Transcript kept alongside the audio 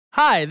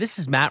Hi, this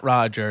is Matt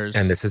Rogers.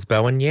 And this is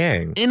Bowen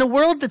Yang. In a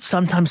world that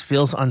sometimes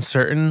feels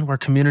uncertain, where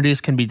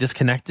communities can be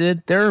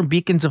disconnected, there are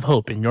beacons of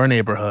hope in your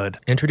neighborhood.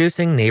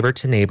 Introducing Neighbor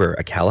to Neighbor,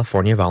 a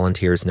California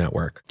volunteers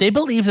network. They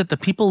believe that the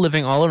people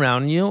living all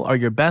around you are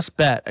your best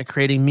bet at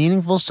creating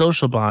meaningful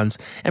social bonds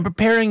and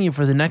preparing you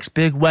for the next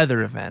big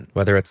weather event.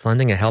 Whether it's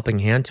lending a helping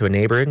hand to a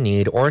neighbor in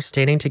need or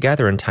standing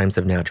together in times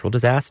of natural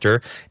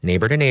disaster,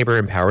 Neighbor to Neighbor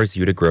empowers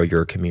you to grow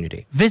your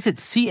community. Visit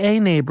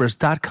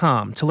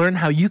caneighbors.com to learn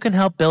how you can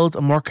help build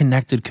a more connected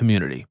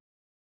community.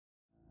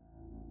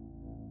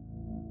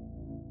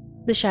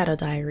 The Shadow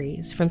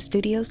Diaries from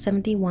Studio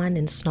 71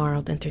 and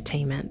Snarled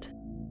Entertainment.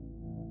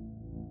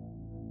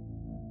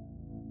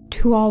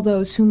 To all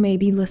those who may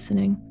be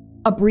listening,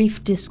 a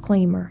brief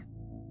disclaimer.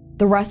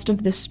 The rest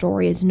of this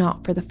story is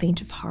not for the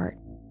faint of heart.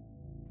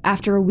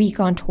 After a week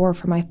on tour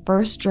for my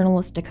first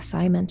journalistic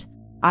assignment,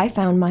 I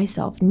found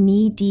myself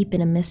knee-deep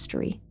in a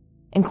mystery,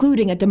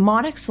 including a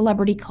demonic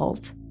celebrity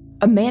cult,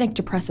 a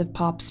manic-depressive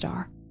pop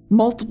star,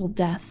 multiple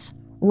deaths,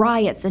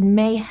 riots and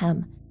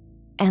mayhem,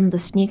 and the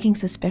sneaking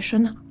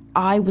suspicion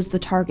I was the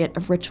target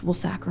of ritual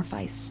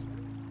sacrifice.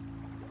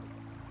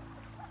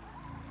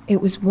 It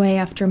was way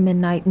after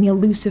midnight in the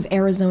elusive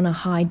Arizona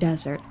high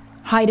desert,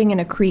 hiding in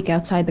a creek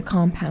outside the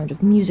compound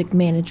of music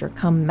manager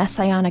come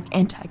messianic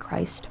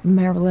antichrist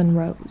Marilyn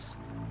Rose.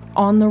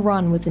 On the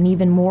run with an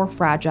even more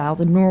fragile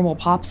than normal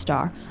pop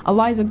star,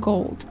 Eliza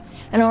Gold,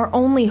 and our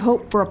only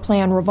hope for a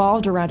plan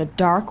revolved around a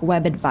dark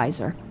web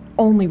advisor,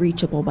 only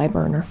reachable by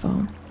burner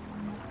phone.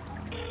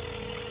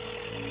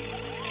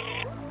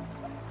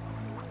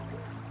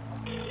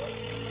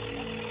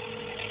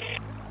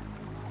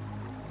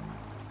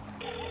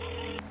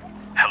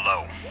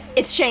 Hello.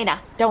 It's Shayna.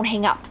 Don't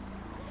hang up.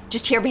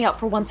 Just hear me out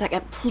for 1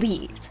 second,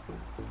 please.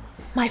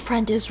 My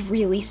friend is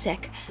really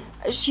sick.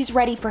 She's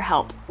ready for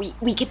help.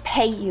 We can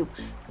pay you,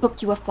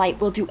 book you a flight,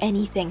 we'll do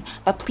anything,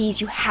 but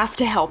please, you have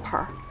to help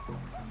her.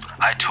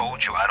 I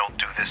told you I don't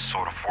do this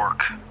sort of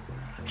work.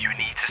 You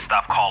need to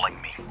stop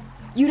calling me.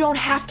 You don't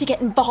have to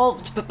get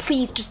involved, but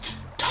please, just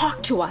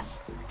talk to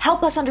us.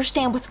 Help us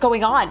understand what's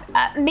going on.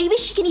 Maybe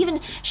she can even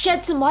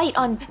shed some light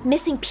on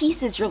missing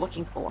pieces you're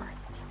looking for.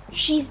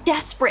 She's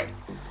desperate.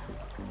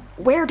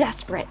 We're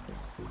desperate.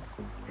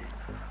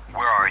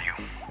 Where are you?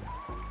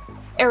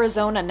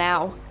 Arizona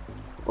now.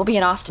 We'll be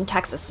in Austin,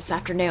 Texas this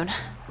afternoon.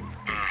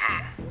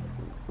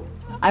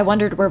 I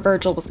wondered where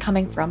Virgil was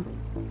coming from.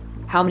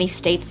 How many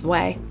states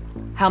away?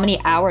 How many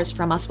hours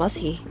from us was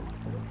he?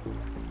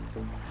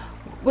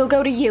 We'll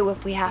go to you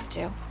if we have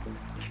to.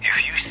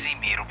 If you see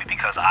me, it'll be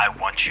because I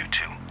want you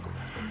to.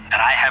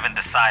 And I haven't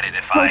decided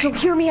if Virgil,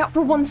 hear me out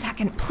for 1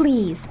 second,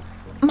 please.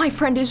 My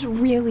friend is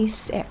really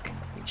sick.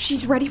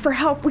 She's ready for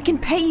help. We can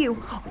pay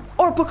you.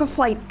 Or book a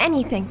flight,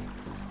 anything.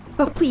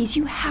 But please,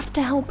 you have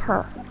to help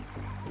her.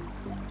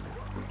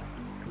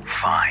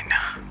 Fine.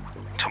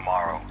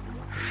 Tomorrow.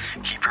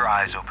 Keep your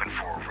eyes open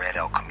for a red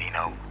El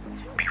Camino.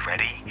 Be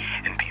ready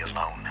and be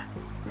alone.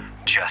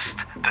 Just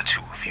the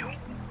two of you.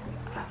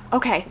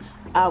 Okay.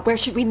 Where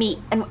should we meet?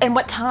 And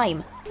what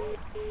time?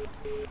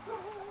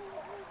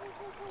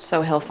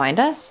 So he'll find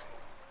us?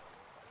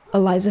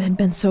 Eliza had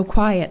been so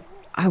quiet.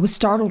 I was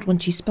startled when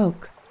she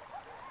spoke.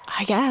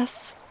 I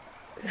guess.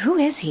 Who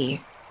is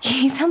he?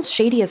 He sounds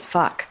shady as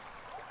fuck.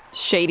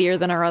 Shadier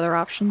than our other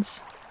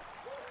options.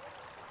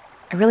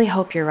 I really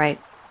hope you're right,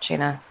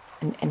 Shayna,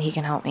 and he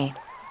can help me.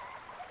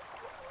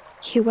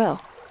 He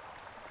will.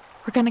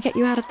 We're gonna get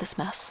you out of this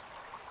mess.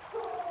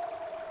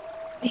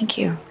 Thank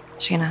you,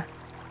 Shayna.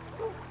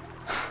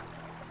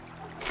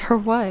 For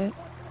what?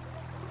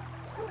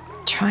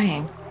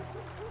 Trying.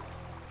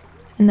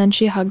 And then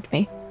she hugged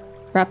me,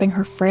 wrapping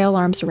her frail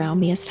arms around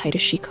me as tight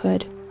as she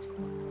could.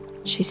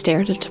 She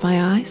stared into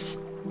my eyes.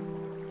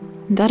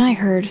 And then I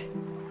heard,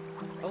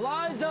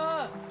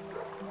 Eliza!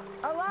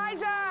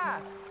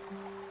 Eliza!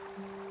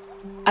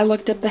 I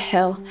looked up the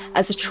hill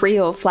as a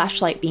trio of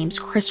flashlight beams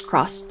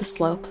crisscrossed the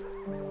slope.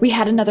 We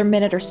had another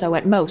minute or so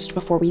at most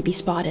before we'd be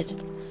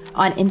spotted.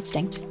 On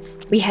instinct,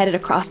 we headed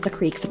across the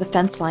creek for the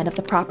fence line of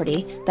the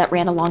property that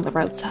ran along the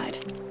roadside.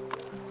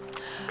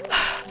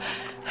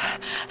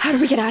 How do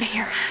we get out of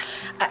here?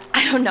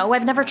 I don't know.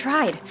 I've never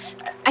tried.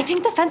 I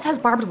think the fence has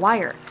barbed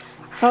wire.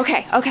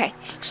 Okay.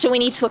 So we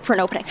need to look for an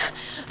opening.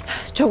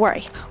 Don't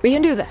worry. We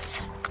can do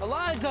this.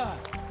 Eliza!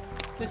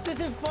 This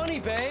isn't funny,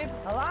 babe.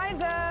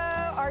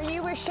 Eliza, are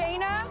you with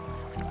Shayna?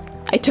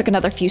 I took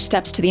another few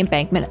steps to the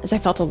embankment as I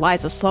felt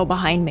Eliza slow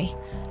behind me.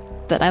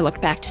 Then I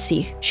looked back to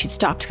see she'd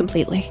stopped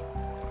completely.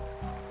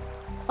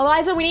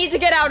 Eliza, we need to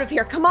get out of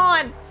here. Come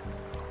on.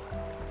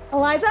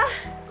 Eliza?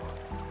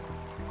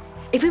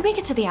 If we make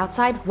it to the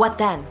outside, what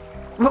then?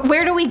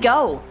 Where do we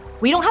go?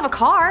 We don't have a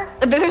car.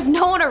 There's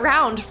no one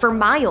around for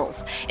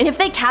miles. And if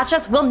they catch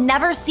us, we'll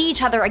never see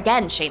each other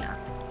again, Shayna.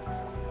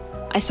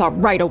 I saw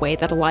right away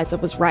that Eliza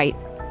was right.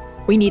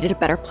 We needed a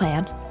better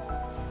plan.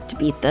 To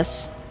beat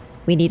this,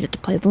 we needed to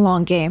play the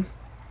long game.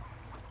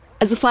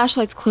 As the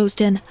flashlights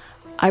closed in,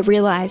 I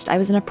realized I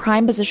was in a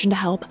prime position to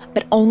help,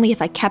 but only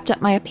if I kept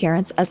up my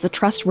appearance as the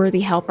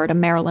trustworthy helper to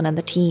Marilyn and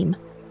the team.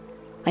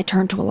 I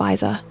turned to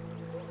Eliza.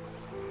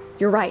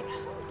 You're right.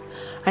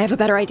 I have a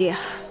better idea.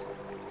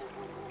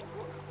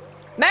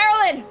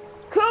 Marilyn!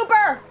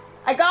 Cooper!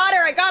 I got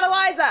her! I got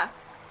Eliza!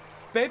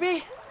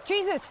 Baby?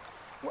 Jesus,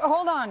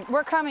 hold on.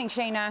 We're coming,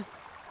 Shayna.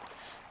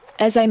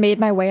 As I made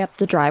my way up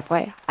the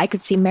driveway, I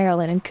could see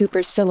Marilyn and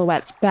Cooper's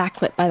silhouettes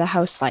backlit by the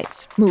house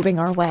lights, moving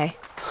our way.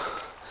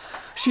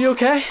 She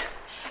okay?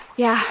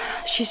 Yeah,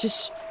 she's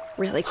just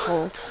really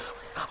cold.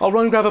 I'll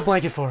run and grab a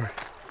blanket for her.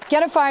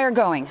 Get a fire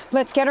going.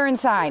 Let's get her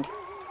inside.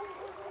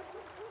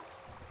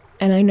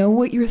 And I know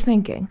what you're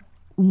thinking.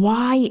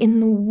 Why in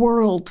the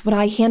world would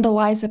I hand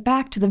Eliza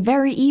back to the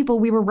very evil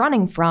we were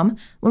running from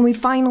when we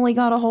finally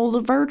got a hold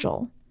of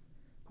Virgil?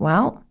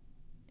 Well,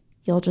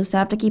 you'll just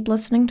have to keep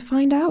listening to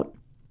find out.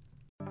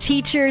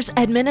 Teachers,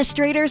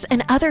 administrators,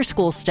 and other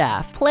school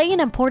staff play an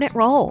important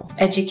role.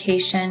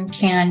 Education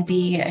can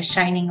be a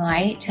shining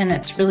light, and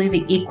it's really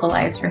the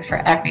equalizer for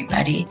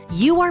everybody.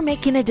 You are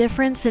making a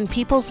difference in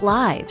people's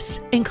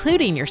lives,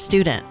 including your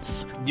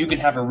students. You can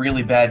have a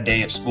really bad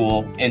day at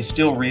school and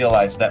still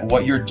realize that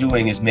what you're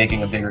doing is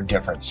making a bigger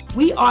difference.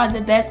 We are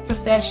the best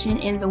profession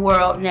in the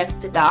world next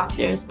to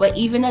doctors, but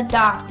even a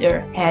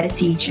doctor had a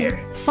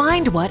teacher.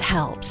 Find what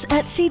helps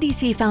at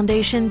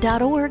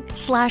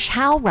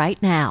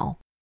cdcfoundation.org/howrightnow.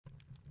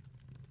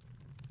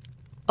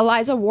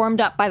 Eliza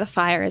warmed up by the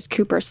fire as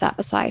Cooper sat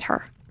beside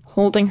her,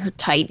 holding her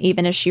tight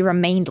even as she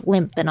remained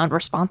limp and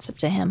unresponsive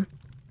to him.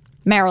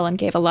 Marilyn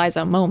gave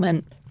Eliza a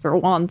moment, for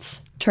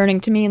once, turning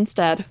to me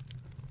instead.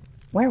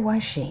 Where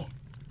was she?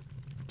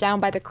 Down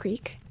by the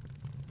creek.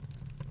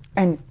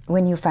 And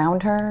when you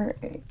found her,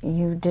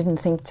 you didn't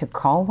think to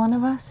call one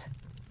of us?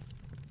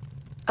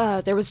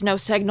 There was no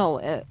signal,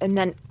 and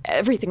then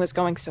everything was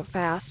going so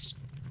fast.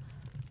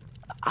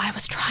 I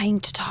was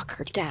trying to talk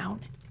her down,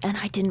 and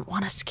I didn't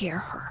want to scare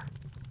her.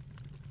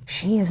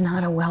 She is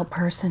not a well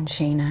person,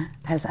 Shayna,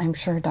 as I'm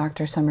sure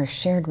Dr. Summers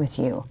shared with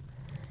you.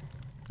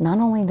 Not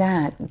only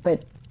that,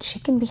 but she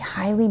can be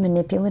highly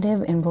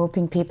manipulative in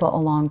roping people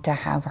along to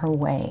have her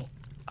way.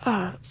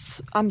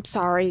 I'm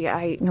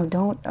sorry, No,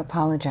 don't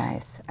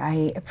apologize.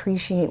 I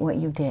appreciate what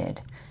you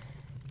did.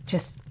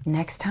 Just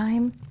next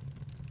time,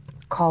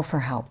 call for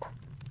help.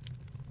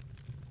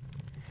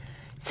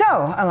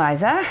 So,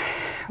 Eliza,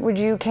 would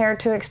you care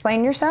to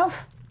explain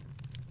yourself?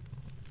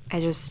 I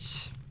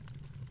just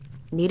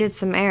needed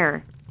some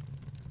air.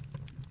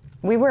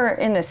 We were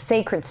in a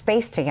sacred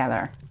space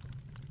together.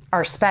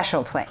 Our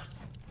special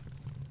place.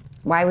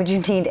 Why would you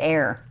need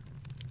air?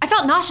 I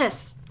felt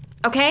nauseous,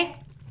 okay?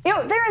 You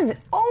know, there is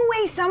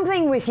always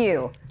something with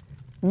you.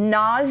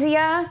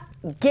 Nausea?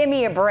 Give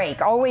me a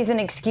break. Always an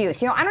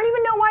excuse. You know, I don't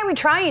even know why we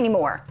try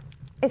anymore.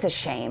 It's a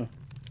shame.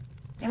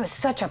 It was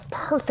such a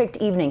perfect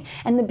evening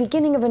and the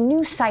beginning of a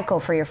new cycle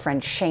for your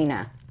friend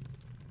Shayna.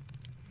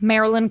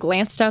 Marilyn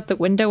glanced out the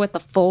window at the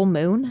full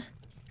moon.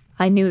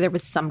 I knew there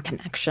was some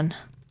connection.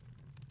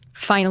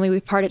 Finally, we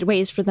parted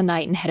ways for the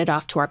night and headed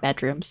off to our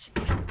bedrooms.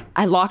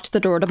 I locked the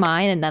door to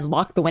mine and then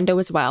locked the window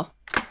as well.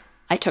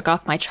 I took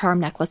off my charm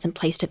necklace and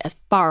placed it as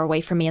far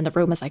away from me in the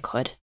room as I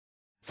could.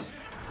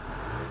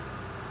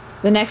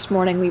 The next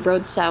morning, we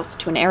rode south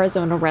to an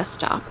Arizona rest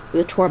stop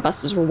where the tour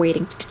buses were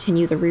waiting to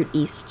continue the route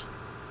east.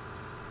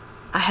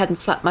 I hadn't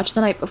slept much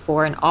the night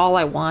before, and all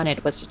I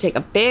wanted was to take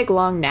a big,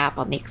 long nap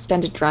on the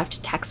extended drive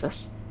to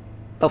Texas.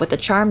 But with the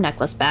charm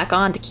necklace back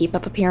on to keep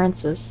up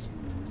appearances,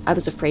 I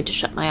was afraid to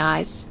shut my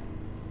eyes.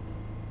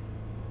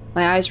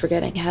 My eyes were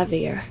getting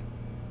heavier,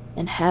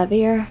 and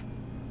heavier,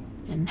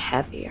 and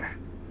heavier,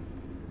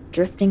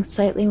 drifting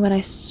slightly when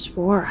I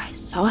swore I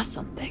saw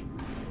something,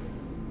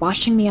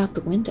 watching me out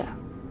the window.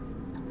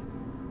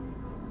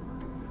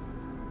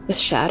 The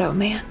Shadow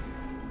Man.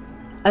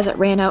 As it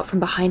ran out from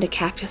behind a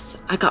cactus,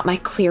 I got my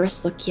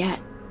clearest look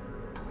yet.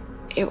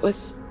 It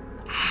was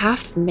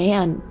half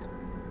man,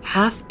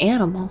 half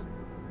animal,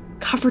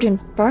 covered in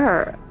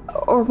fur,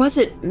 or was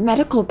it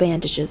medical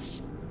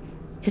bandages?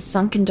 His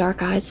sunken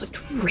dark eyes looked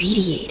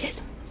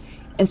radiated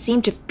and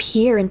seemed to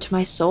peer into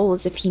my soul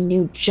as if he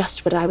knew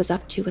just what I was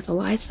up to with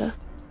Eliza.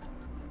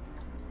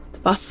 The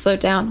bus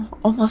slowed down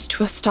almost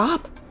to a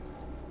stop.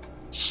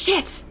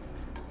 Shit!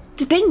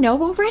 Did they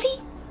know already?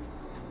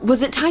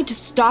 Was it time to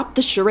stop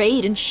the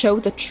charade and show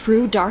the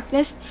true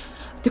darkness?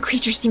 The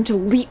creature seemed to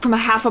leap from a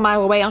half a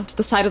mile away onto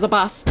the side of the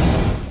bus.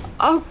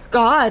 Oh,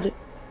 God.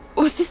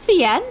 Was this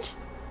the end?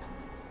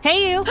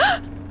 Hey, you.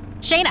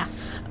 Shayna.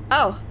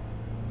 Oh.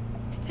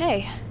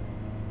 Hey.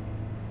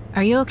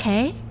 Are you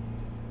okay?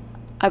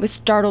 I was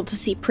startled to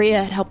see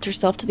Priya had helped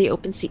herself to the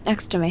open seat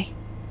next to me.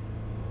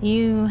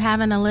 You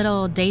having a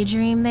little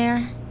daydream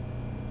there?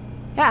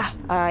 Yeah,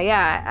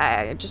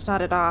 I just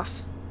nodded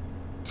off.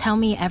 Tell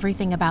me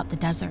everything about the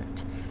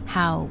desert.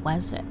 How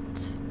was it?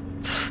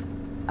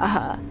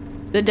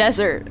 The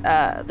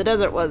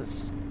desert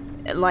was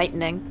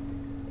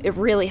enlightening. It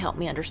really helped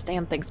me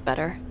understand things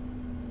better.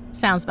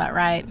 Sounds about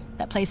right.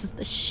 That place is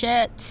the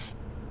shit.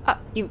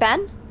 You've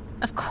been?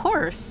 Of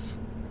course.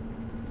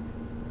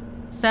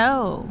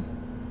 So,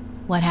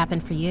 what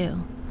happened for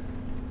you?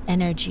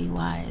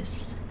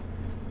 Energy-wise?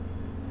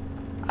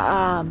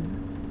 I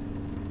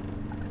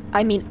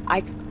mean,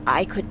 I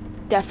could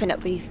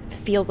definitely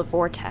feel the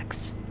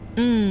vortex.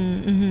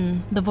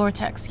 The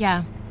vortex,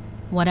 yeah.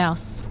 What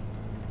else?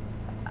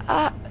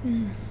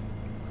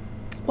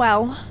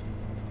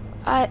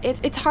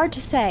 It's hard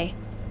to say,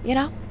 you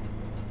know?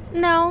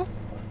 No,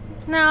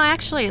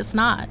 actually it's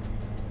not.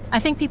 I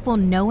think people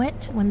know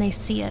it when they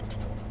see it.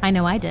 I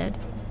know I did.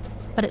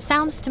 But it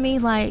sounds to me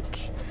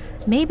like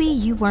maybe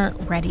you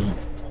weren't ready.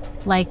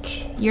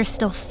 Like you're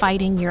still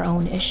fighting your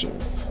own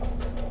issues.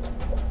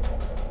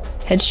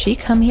 Had she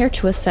come here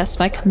to assess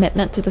my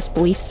commitment to this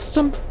belief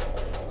system?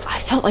 I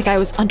felt like I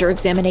was under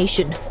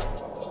examination.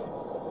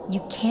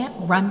 You can't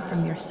run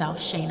from yourself,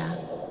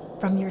 Shayna,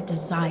 from your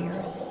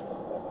desires.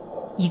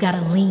 You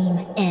gotta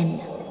lean in.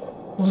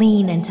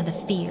 Lean into the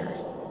fear.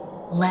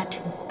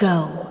 Let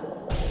go.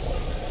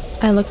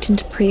 I looked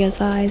into Priya's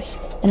eyes,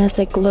 and as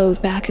they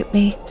glowed back at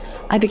me,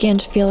 I began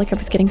to feel like I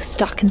was getting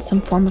stuck in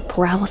some form of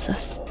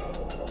paralysis.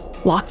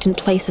 Locked in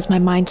place as my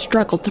mind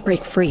struggled to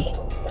break free.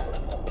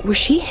 Was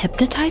she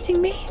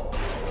hypnotizing me?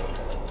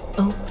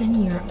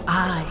 Open your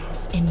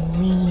eyes and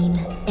lean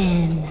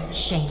in,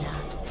 Shayna.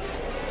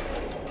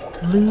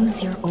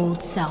 Lose your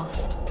old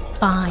self.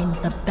 Find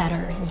the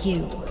better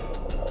you.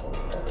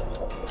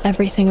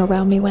 Everything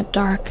around me went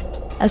dark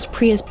as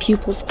Priya's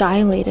pupils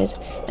dilated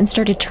and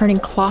started turning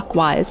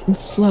clockwise in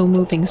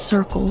slow-moving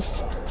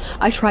circles.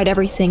 I tried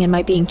everything in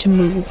my being to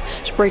move,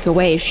 to break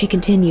away as she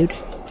continued.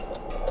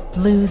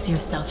 Lose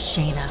yourself,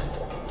 Shayna.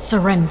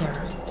 Surrender.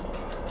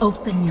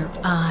 Open your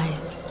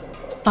eyes.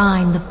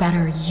 Find the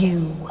better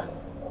you.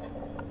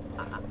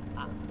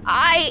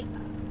 I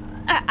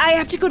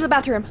have to go to the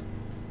bathroom.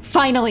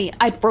 Finally,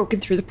 I'd broken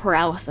through the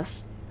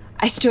paralysis.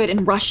 I stood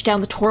and rushed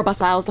down the tour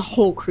bus aisle as the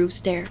whole crew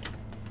stared.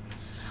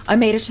 I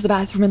made it to the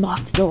bathroom and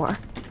locked the door.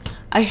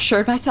 I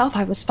assured myself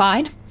I was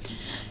fine,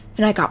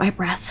 and I got my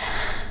breath.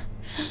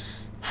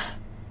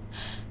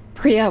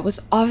 Priya was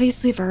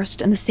obviously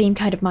versed in the same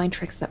kind of mind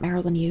tricks that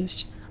Marilyn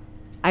used.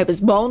 I was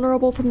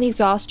vulnerable from the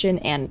exhaustion,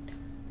 and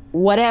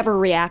whatever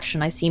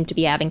reaction I seemed to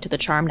be having to the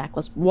charm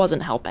necklace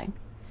wasn't helping.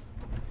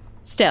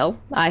 Still,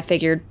 I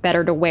figured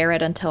better to wear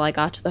it until I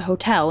got to the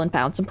hotel and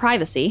found some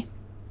privacy.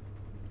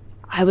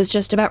 I was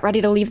just about ready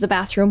to leave the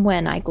bathroom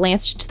when I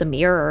glanced into the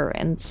mirror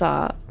and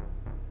saw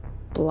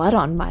blood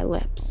on my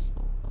lips.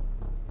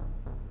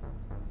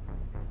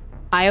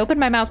 I opened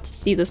my mouth to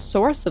see the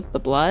source of the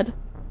blood.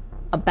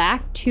 A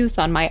back tooth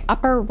on my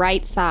upper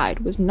right side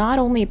was not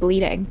only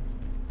bleeding,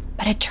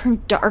 but it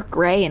turned dark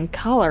gray in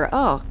color.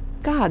 Oh,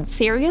 God,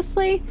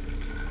 seriously?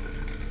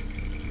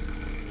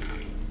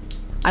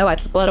 I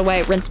wiped the blood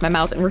away, rinsed my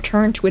mouth, and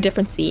returned to a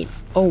different seat,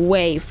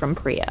 away from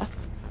Priya.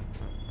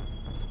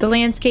 The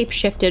landscape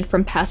shifted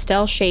from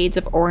pastel shades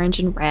of orange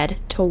and red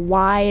to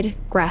wide,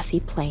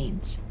 grassy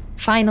plains,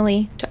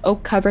 finally to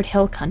oak-covered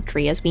hill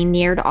country as we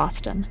neared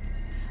Austin.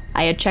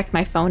 I had checked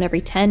my phone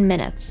every 10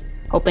 minutes,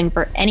 hoping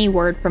for any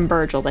word from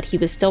Virgil that he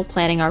was still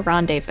planning our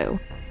rendezvous.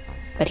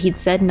 But he'd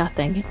said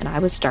nothing, and I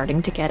was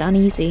starting to get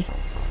uneasy.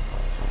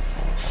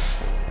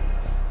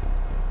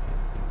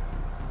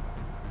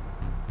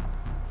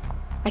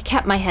 I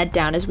kept my head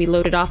down as we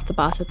loaded off the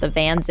bus at the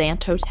Van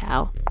Zant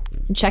Hotel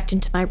and checked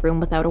into my room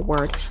without a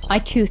word. My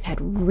tooth had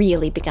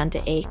really begun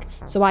to ache,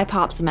 so I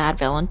popped some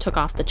Advil and took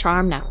off the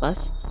charm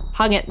necklace,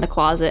 hung it in the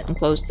closet, and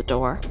closed the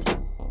door.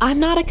 I'm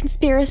not a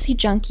conspiracy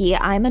junkie,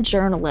 I'm a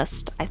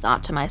journalist, I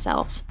thought to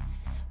myself.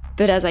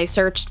 But as I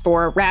searched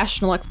for a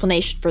rational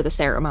explanation for the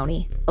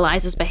ceremony,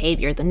 Eliza's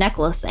behavior, the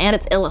necklace, and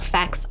its ill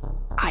effects,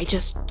 I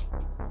just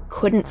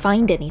couldn't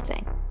find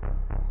anything.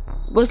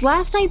 Was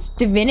last night's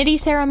divinity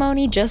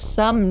ceremony just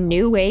some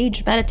new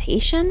age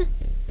meditation?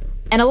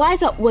 And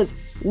Eliza was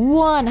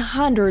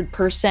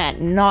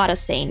 100% not a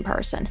sane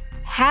person.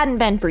 Hadn't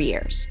been for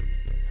years.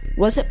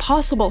 Was it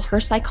possible her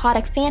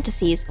psychotic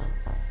fantasies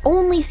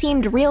only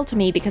seemed real to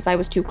me because I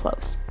was too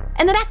close?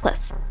 And the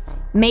necklace?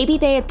 Maybe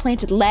they had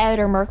planted lead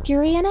or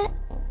mercury in it?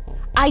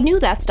 I knew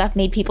that stuff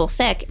made people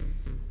sick.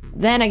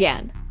 Then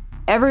again,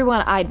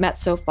 everyone I'd met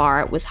so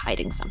far was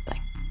hiding something.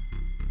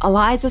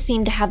 Eliza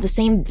seemed to have the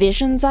same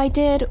visions I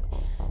did.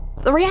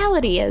 The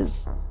reality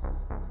is,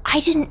 I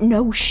didn't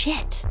know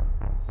shit.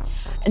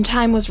 And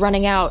time was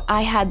running out.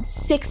 I had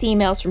 6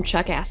 emails from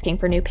Chuck asking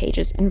for new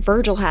pages, and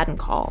Virgil hadn't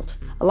called.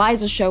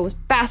 Eliza's show was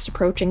fast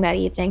approaching that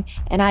evening,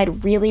 and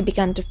I'd really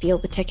begun to feel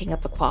the ticking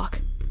of the clock,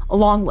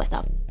 along with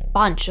a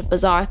bunch of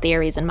bizarre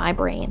theories in my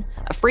brain,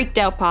 a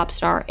freaked-out pop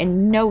star,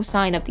 and no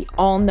sign of the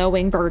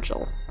all-knowing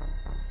Virgil.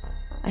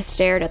 I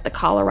stared at the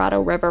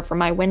Colorado River from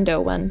my window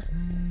when...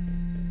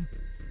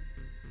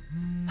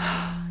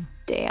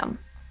 Damn.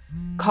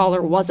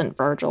 Caller wasn't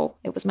Virgil,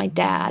 it was my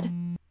dad.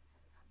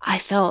 I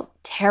felt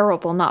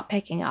terrible not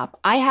picking up.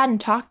 I hadn't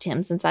talked to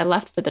him since I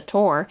left for the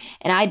tour,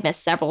 and I'd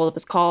missed several of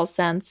his calls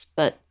since,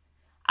 but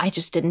I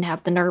just didn't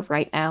have the nerve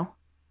right now.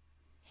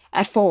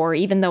 At 4,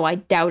 even though I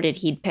doubted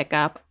he'd pick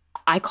up,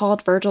 I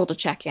called Virgil to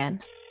check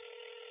in.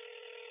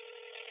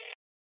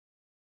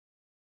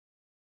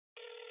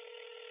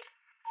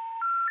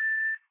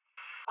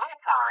 I'm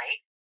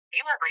sorry.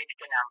 You have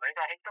reached a number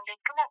that has been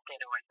disconnected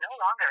or is no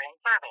longer in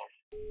service.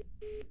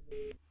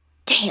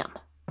 Damn.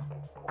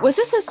 Was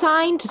this a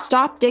sign to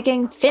stop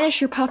digging,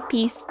 finish your puff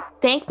piece,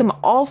 thank them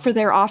all for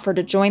their offer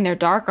to join their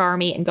dark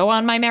army, and go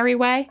on my merry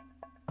way?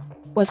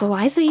 Was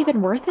Eliza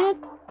even worth it?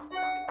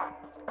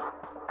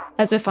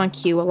 As if on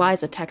cue,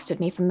 Eliza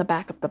texted me from the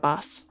back of the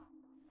bus.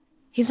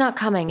 He's not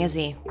coming, is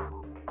he?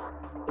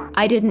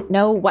 I didn't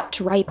know what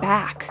to write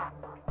back.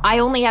 I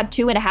only had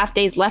 2.5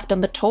 days left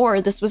on the tour.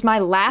 This was my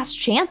last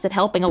chance at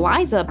helping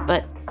Eliza,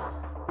 but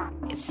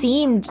it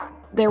seemed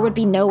there would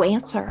be no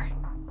answer.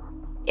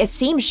 It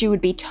seemed she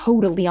would be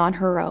totally on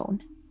her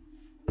own.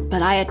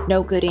 But I had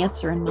no good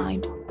answer in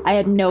mind. I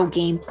had no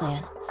game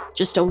plan.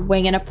 Just a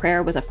wing and a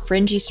prayer with a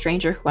fringy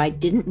stranger who I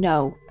didn't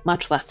know,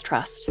 much less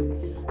trust.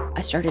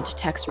 I started to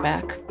text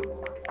back.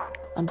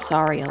 I'm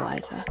sorry,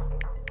 Eliza.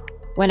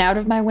 When out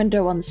of my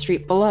window on the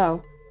street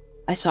below,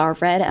 I saw a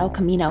red El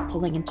Camino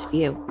pulling into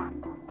view.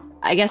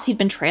 I guess he'd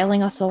been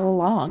trailing us all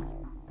along.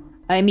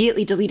 I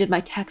immediately deleted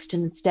my text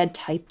and instead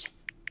typed,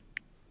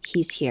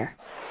 "He's here."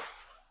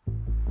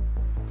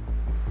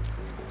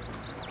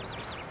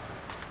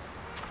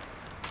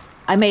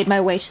 I made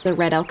my way to the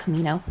red El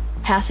Camino,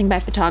 passing by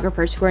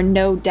photographers who are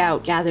no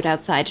doubt gathered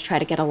outside to try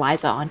to get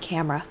Eliza on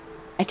camera.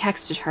 I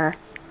texted her,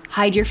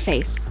 "Hide your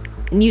face,"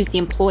 and use the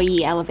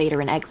employee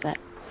elevator and exit.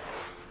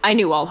 I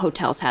knew all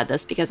hotels had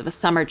this because of a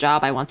summer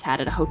job I once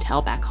had at a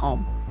hotel back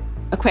home.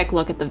 A quick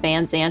look at the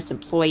Van Zandt's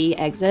employee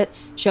exit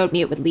showed me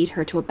it would lead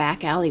her to a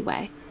back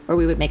alleyway, where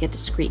we would make a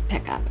discreet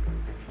pickup.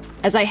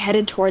 As I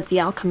headed towards the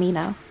El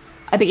Camino,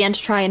 I began to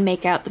try and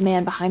make out the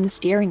man behind the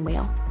steering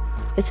wheel.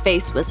 His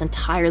face was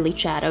entirely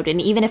shadowed,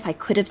 and even if I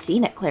could have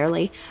seen it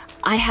clearly,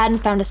 I hadn't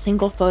found a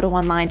single photo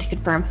online to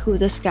confirm who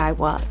this guy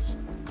was.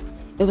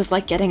 It was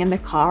like getting in the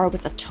car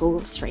with a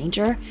total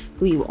stranger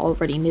who you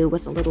already knew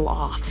was a little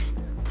off.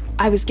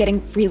 I was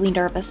getting really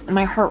nervous, and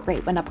my heart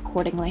rate went up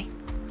accordingly.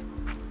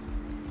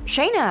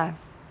 Shayna!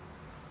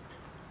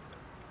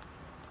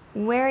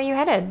 Where are you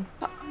headed?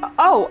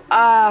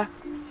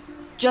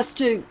 Just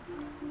to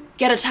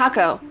get a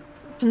taco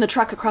from the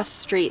truck across the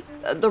street.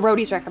 The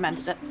roadies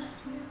recommended it.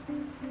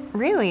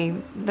 Really?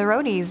 The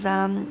roadies,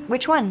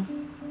 which one?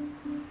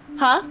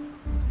 Huh?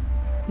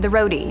 The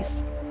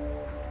roadies.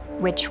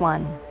 Which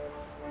one?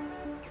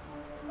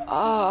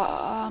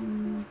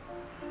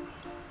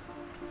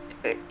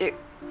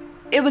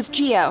 It was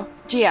Gio.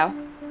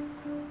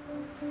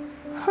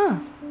 Huh.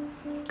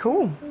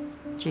 Cool.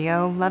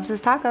 Gio loves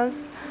his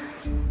tacos.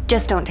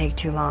 Just don't take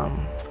too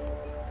long.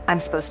 I'm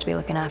supposed to be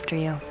looking after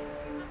you.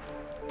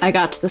 I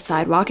got to the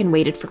sidewalk and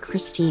waited for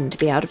Christine to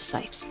be out of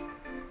sight.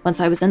 Once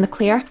I was in the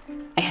clear,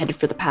 I headed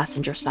for the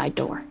passenger side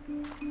door.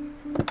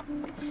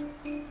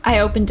 I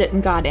opened it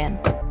and got in.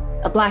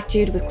 A black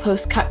dude with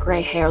close-cut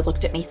gray hair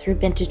looked at me through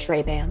vintage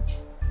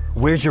Ray-Bans.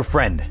 Where's your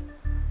friend?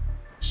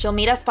 She'll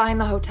meet us behind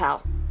the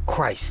hotel.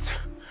 Christ.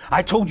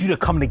 I told you to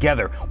come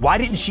together. Why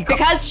didn't she come?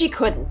 Because she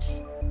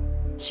couldn't.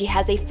 She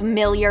has a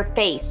familiar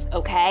face,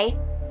 okay?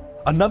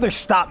 Another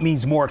stop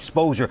means more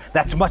exposure.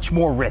 That's much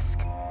more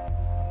risk.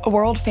 A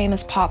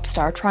world-famous pop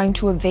star trying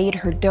to evade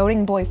her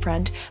doting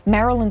boyfriend,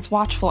 Marilyn's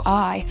watchful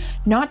eye,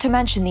 not to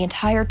mention the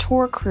entire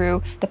tour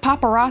crew, the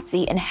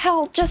paparazzi, and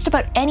hell, just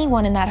about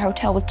anyone in that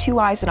hotel with 2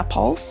 eyes and a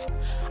pulse.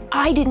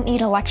 I didn't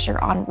need a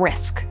lecture on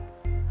risk.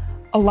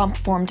 A lump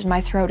formed in my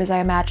throat as I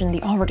imagined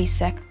the already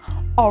sick,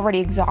 already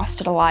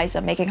exhausted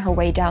Eliza making her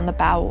way down the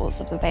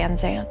bowels of the Van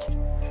Zandt.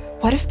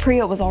 What if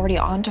Priya was already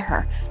onto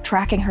her,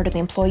 tracking her to the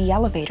employee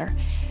elevator?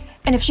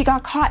 And if she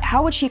got caught,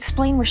 how would she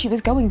explain where she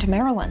was going to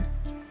Marilyn?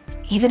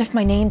 Even if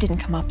my name didn't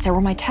come up, there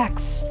were my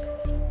texts.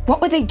 What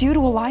would they do to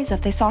Eliza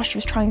if they saw she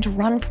was trying to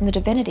run from the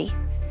divinity?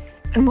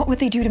 And what would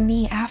they do to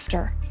me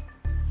after?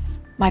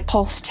 My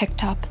pulse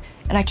ticked up,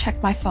 and I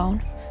checked my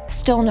phone.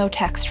 Still no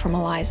text from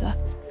Eliza.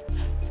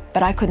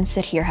 But I couldn't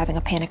sit here having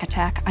a panic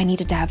attack. I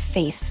needed to have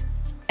faith.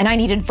 And I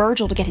needed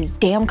Virgil to get his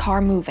damn car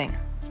moving.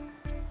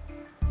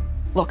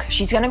 Look,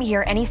 she's gonna be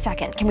here any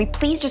second. Can we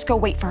please just go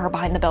wait for her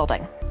behind the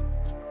building?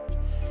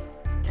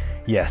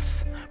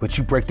 Yes, but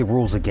you break the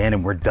rules again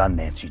and we're done,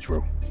 Nancy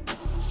Drew.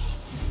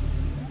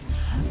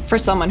 For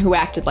someone who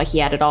acted like he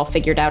had it all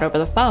figured out over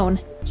the phone,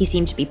 he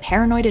seemed to be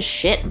paranoid as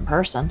shit in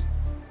person.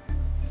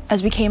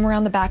 As we came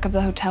around the back of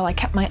the hotel, I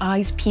kept my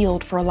eyes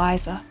peeled for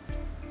Eliza.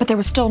 But there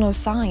was still no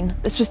sign.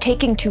 This was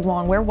taking too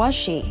long. Where was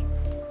she?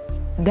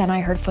 Then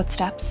I heard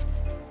footsteps,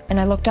 and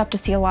I looked up to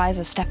see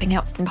Eliza stepping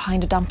out from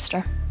behind a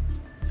dumpster.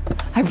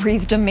 I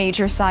breathed a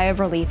major sigh of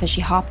relief as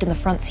she hopped in the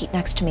front seat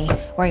next to me,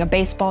 wearing a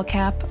baseball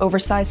cap,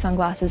 oversized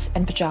sunglasses,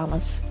 and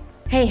pajamas.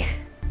 Hey.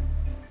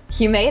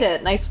 You made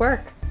it. Nice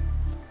work.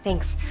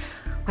 Thanks.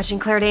 Watching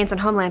Claire Danes on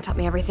Homeland taught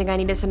me everything I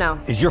needed to know.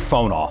 Is your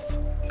phone off?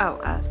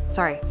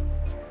 Sorry.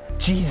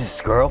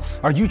 Jesus, girls.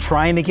 Are you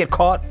trying to get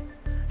caught?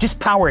 Just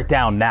power it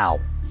down now.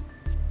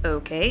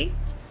 Okay.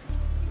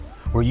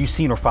 Were you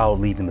seen or followed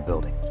leaving the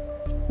building?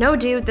 No,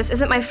 dude. This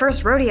isn't my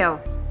first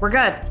rodeo. We're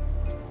good.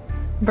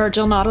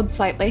 Virgil nodded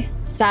slightly,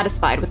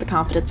 satisfied with the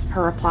confidence of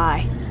her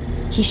reply.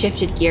 He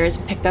shifted gears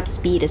and picked up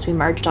speed as we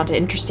merged onto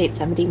Interstate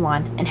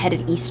 71 and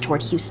headed east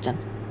toward Houston.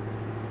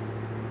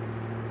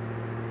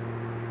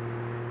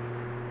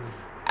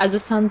 As the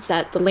sun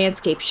set, the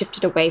landscape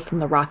shifted away from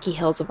the rocky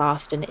hills of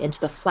Austin into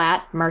the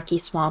flat, murky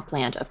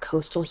swampland of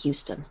coastal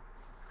Houston.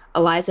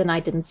 Eliza and I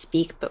didn't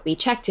speak, but we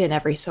checked in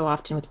every so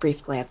often with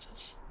brief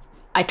glances.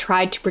 I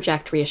tried to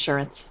project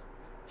reassurance.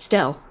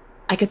 Still,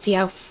 I could see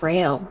how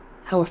frail,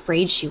 how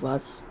afraid she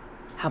was,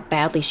 how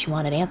badly she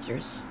wanted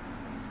answers.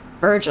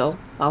 Virgil,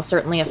 while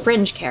certainly a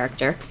fringe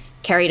character,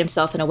 carried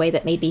himself in a way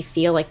that made me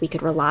feel like we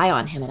could rely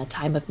on him in a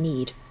time of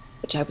need,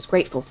 which I was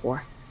grateful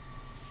for.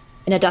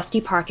 In a dusty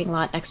parking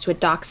lot next to a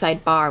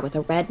dockside bar with a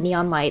red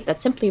neon light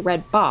that simply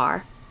read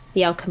bar,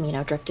 the El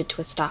Camino drifted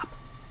to a stop.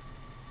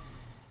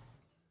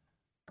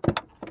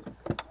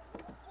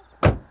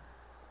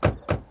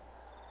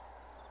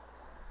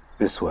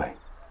 This way.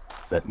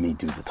 Let me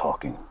do the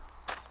talking.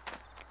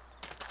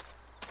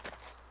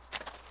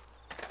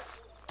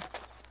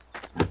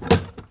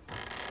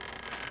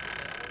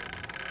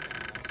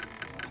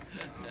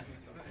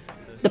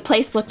 The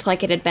place looked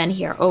like it had been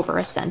here over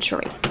a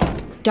century.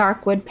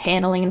 Dark wood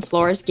paneling and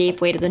floors gave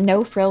way to the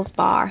no-frills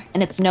bar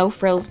and its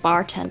no-frills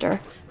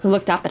bartender, who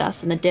looked up at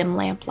us in the dim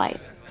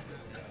lamplight.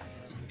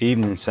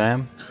 Evening,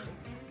 Sam.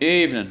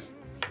 Evening.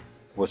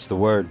 What's the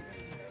word?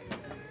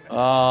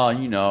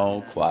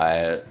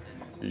 Quiet.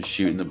 Just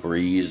shooting the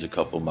breeze, a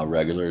couple of my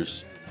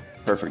regulars.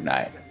 Perfect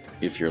night,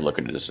 if you're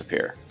looking to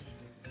disappear.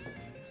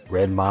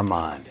 Read my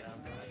mind.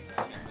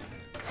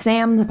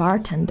 Sam, the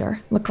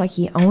bartender, looked like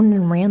he owned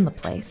and ran the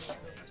place.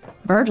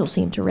 Virgil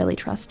seemed to really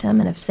trust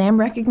him, and if Sam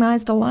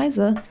recognized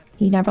Eliza,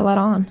 he never let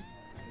on.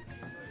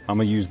 I'm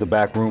gonna use the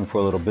back room for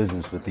a little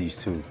business with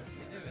these two.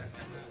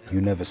 You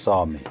never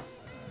saw me.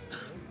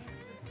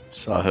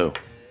 Saw who?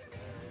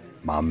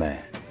 My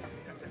man.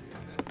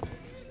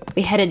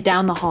 We headed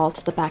down the hall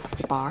to the back of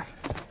the bar.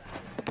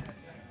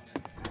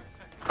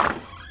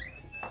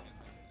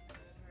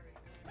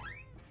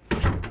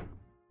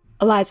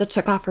 Eliza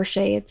took off her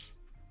shades.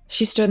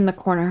 She stood in the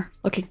corner,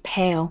 looking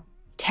pale,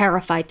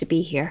 terrified to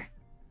be here.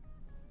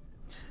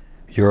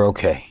 You're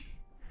okay.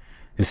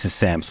 This is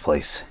Sam's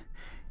place.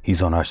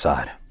 He's on our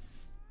side.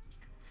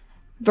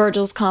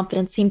 Virgil's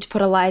confidence seemed to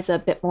put Eliza a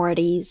bit more at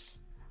ease.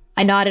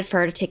 I nodded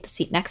for her to take the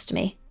seat next to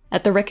me,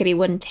 at the rickety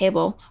wooden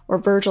table where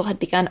Virgil had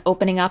begun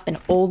opening up an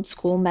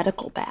old-school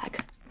medical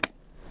bag.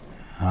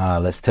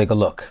 Let's take a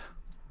look.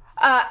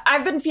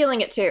 I've been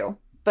feeling it too,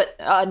 but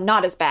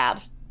not as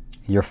bad.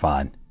 You're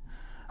fine.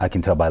 I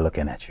can tell by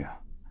looking at you.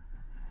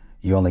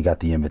 You only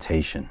got the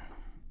invitation.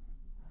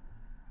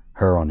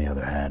 Her, on the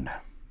other hand.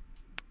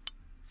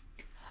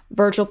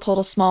 Virgil pulled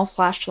a small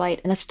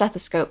flashlight and a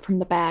stethoscope from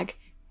the bag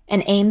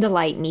and aimed the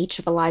light in each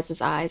of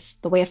Eliza's eyes,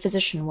 the way a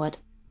physician would.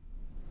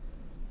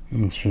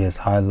 She has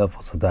high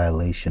levels of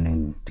dilation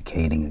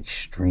indicating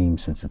extreme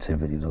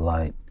sensitivity to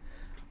light.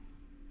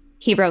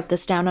 He wrote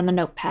this down on a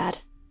notepad.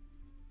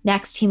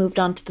 Next, he moved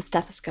on to the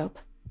stethoscope.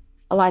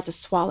 Eliza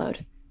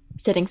swallowed,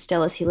 sitting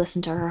still as he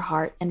listened to her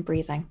heart and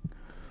breathing.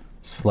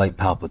 Slight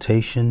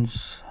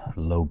palpitations,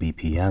 low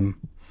BPM.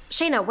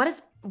 Shayna,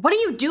 what are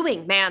you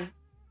doing, man?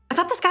 I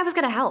thought this guy was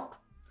gonna help.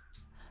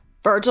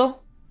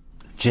 Virgil?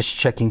 Just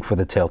checking for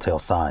the telltale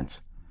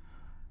signs.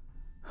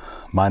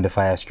 Mind if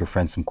I ask your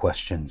friend some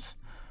questions?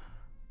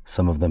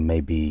 Some of them may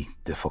be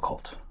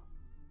difficult.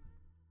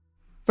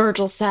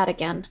 Virgil sat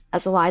again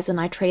as Eliza and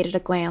I traded a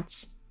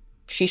glance.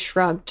 She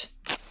shrugged.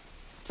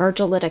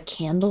 Virgil lit a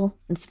candle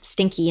and some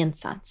stinky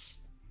incense.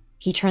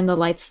 He turned the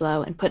lights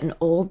low and put an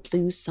old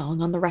blues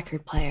song on the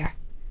record player.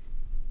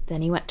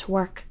 Then he went to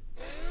work.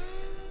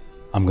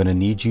 I'm gonna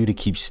need you to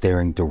keep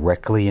staring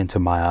directly into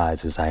my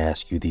eyes as I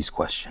ask you these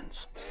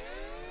questions.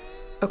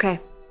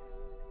 Okay.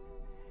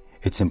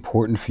 It's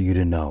important for you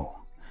to know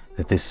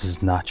that this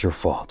is not your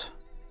fault.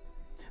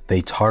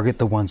 They target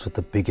the ones with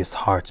the biggest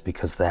hearts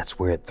because that's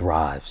where it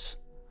thrives.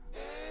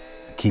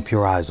 Keep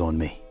your eyes on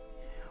me.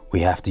 We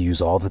have to use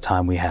all the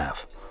time we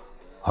have.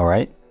 All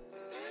right?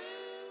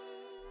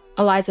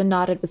 Eliza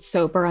nodded with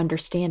sober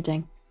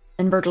understanding,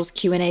 and Virgil's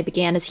Q&A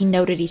began as he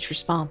noted each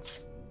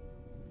response.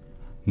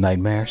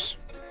 Nightmares?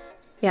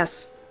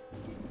 Yes.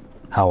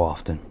 How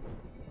often?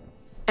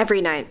 Every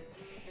night.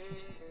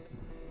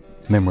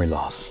 Memory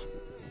loss?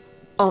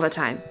 All the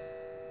time.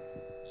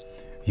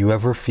 You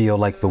ever feel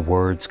like the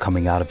words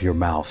coming out of your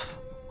mouth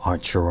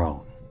aren't your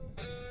own?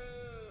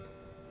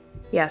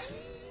 Yes.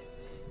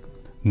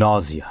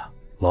 Nausea,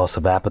 loss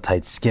of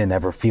appetite, skin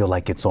ever feel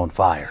like it's on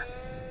fire?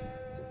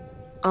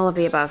 All of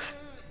the above.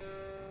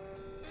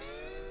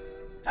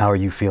 How are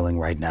you feeling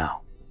right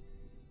now?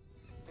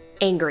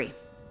 Angry.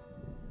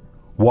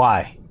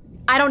 Why?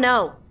 I don't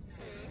know.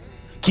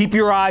 Keep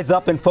your eyes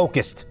up and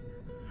focused.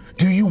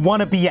 Do you want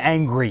to be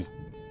angry?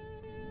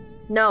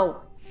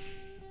 No.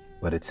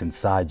 But it's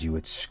inside you,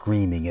 it's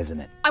screaming,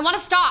 isn't it? I want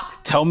to stop.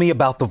 Tell me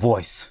about the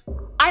voice.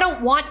 I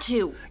don't want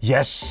to.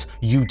 Yes,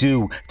 you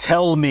do.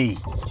 Tell me.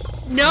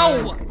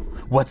 No.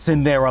 What's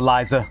in there,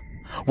 Eliza?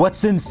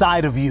 What's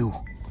inside of you?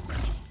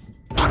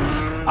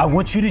 I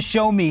want you to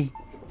show me.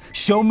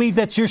 Show me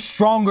that you're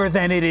stronger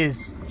than it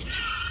is.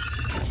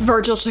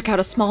 Virgil took out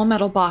a small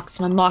metal box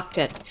and unlocked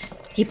it.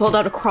 He pulled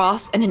out a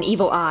cross and an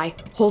evil eye,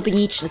 holding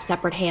each in a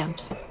separate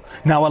hand.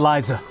 Now,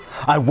 Eliza,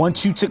 I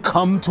want you to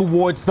come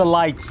towards the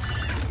light.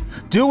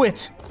 Do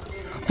it!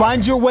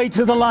 Find your way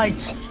to the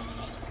light!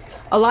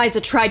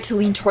 Eliza tried to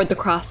lean toward the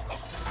cross,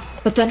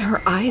 but then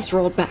her eyes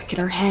rolled back in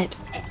her head.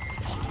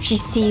 She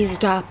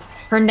seized up,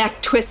 her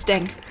neck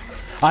twisting.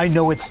 I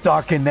know it's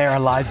dark in there,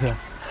 Eliza,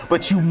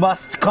 but you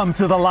must come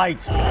to the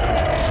light.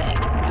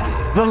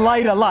 The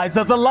light,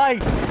 Eliza, the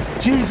light!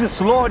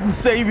 Jesus, Lord and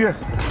Savior!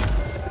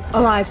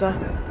 Eliza,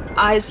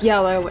 eyes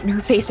yellow and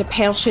her face a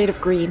pale shade of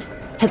green,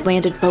 had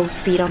landed both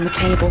feet on the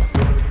table.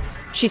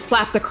 She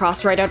slapped the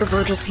cross right out of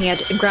Virgil's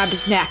hand and grabbed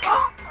his neck.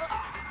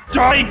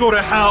 Die and go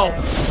to hell!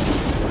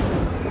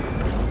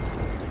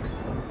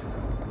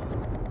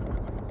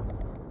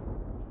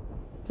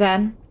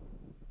 Then,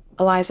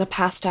 Eliza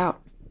passed out.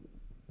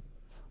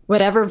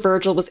 Whatever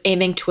Virgil was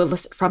aiming to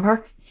elicit from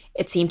her,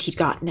 it seemed he'd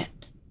gotten it.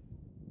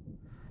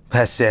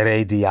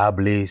 Passere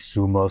diabli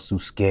sumos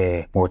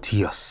usque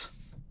mortius.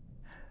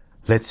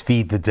 Let's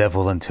feed the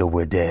devil until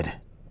we're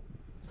dead.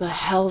 The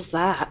hell's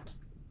that?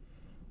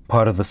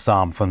 Part of the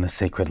psalm from the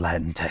sacred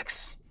Latin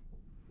text.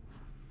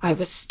 I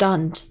was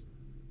stunned,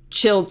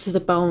 chilled to the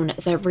bone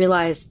as I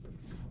realized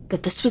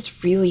that this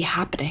was really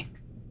happening.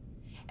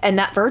 And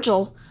that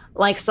Virgil,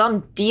 like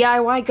some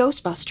DIY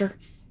Ghostbuster,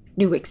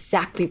 knew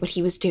exactly what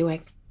he was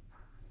doing.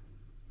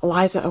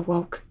 Eliza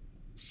awoke,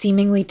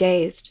 seemingly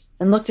dazed,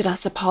 and looked at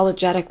us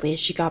apologetically as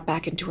she got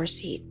back into her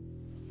seat.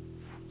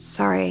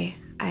 Sorry,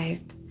 I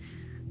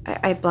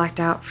blacked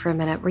out for a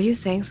minute. Were you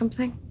saying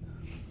something?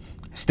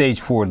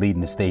 Stage 4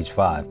 leading to stage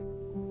 5.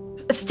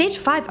 Stage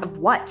 5 of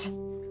what?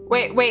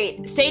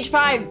 Wait, stage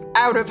 5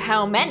 out of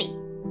how many?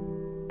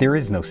 There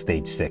is no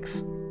stage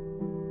 6.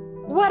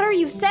 What are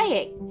you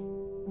saying?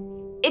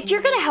 If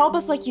you're gonna help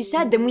us like you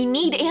said, then we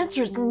need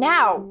answers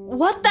now.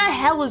 What the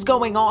hell is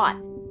going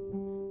on?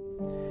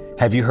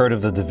 Have you heard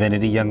of the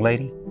divinity, young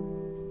lady?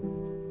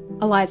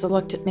 Eliza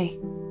looked at me.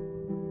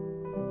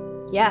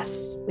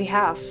 Yes, we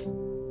have.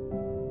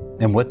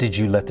 And what did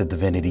you let the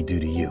divinity do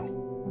to you?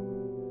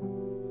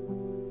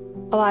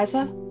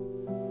 Eliza?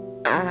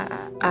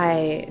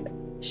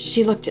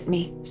 She looked at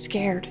me,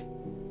 scared.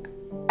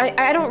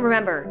 I don't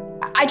remember.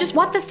 I just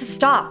want this to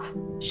stop.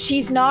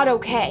 She's not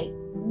okay.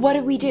 What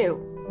do we do?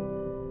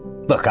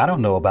 Look, I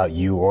don't know about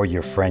you or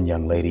your friend,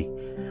 young lady,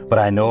 but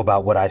I know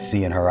about what I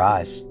see in her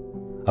eyes,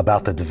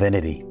 about the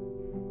divinity,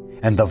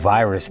 and the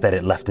virus that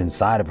it left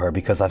inside of her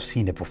because I've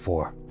seen it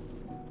before.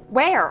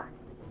 Where?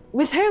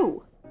 With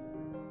who?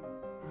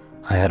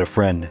 I had a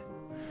friend,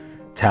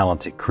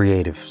 talented,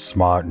 creative,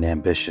 smart, and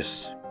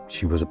ambitious.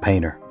 She was a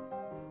painter.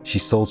 She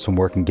sold some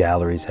work in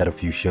galleries, had a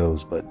few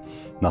shows, but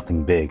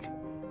nothing big.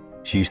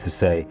 She used to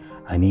say,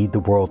 I need the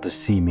world to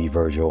see me,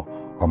 Virgil,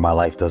 or my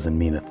life doesn't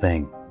mean a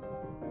thing.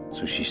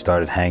 So she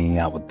started hanging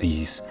out with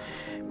these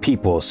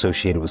people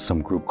associated with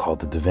some group called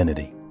the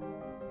Divinity.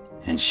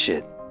 And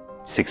shit,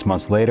 6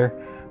 months later,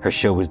 her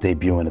show was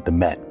debuting at the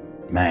Met.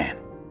 Man,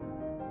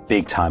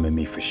 big time in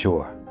me for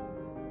sure.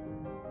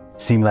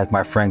 Seemed like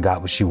my friend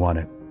got what she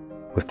wanted,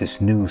 with this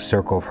new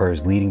circle of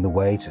hers leading the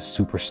way to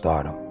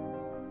superstardom.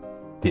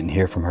 Didn't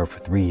hear from her for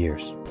 3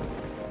 years.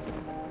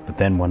 But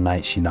then one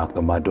night she knocked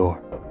on my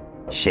door,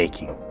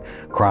 shaking,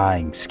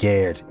 crying,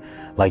 scared,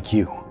 like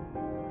you.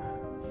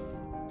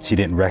 She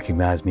didn't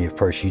recognize me at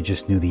first, she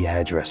just knew the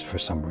address for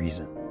some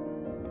reason.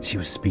 She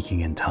was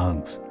speaking in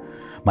tongues.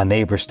 My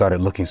neighbors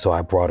started looking, so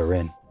I brought her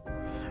in.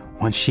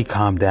 Once she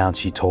calmed down,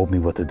 she told me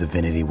what the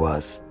divinity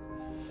was.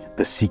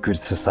 The secret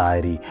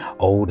society,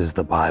 old as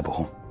the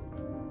Bible.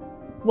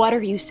 What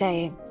are you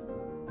saying?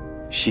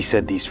 She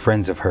said these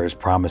friends of hers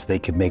promised they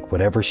could make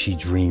whatever she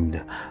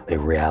dreamed a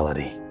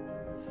reality.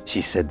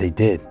 She said they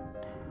did.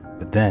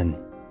 But then,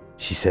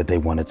 she said they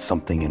wanted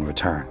something in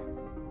return.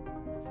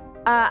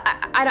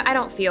 I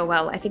don't feel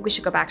well. I think we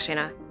should go back,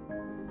 Shayna.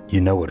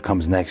 You know what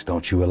comes next,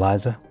 don't you,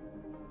 Eliza?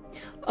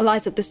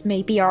 Eliza, this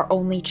may be our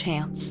only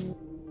chance.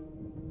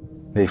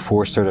 They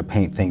forced her to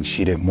paint things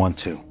she didn't want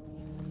to.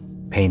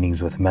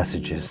 Paintings with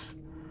messages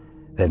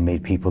that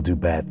made people do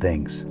bad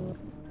things.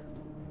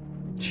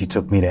 She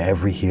took me to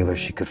every healer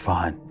she could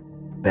find,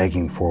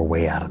 begging for a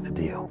way out of the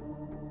deal.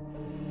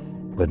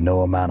 But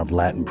no amount of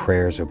Latin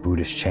prayers or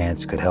Buddhist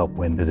chants could help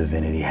when the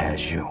divinity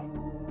has you.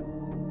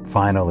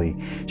 Finally,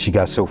 she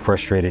got so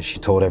frustrated she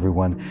told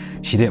everyone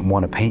she didn't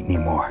want to paint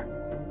anymore.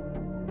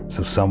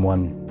 So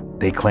someone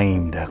they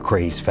claimed a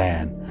crazed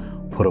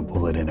fan put a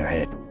bullet in her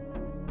head.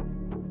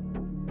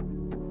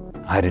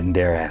 I didn't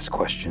dare ask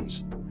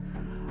questions.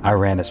 I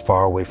ran as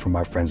far away from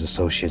my friends'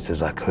 associates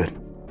as I could,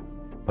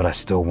 but I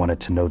still wanted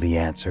to know the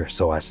answer,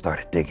 so I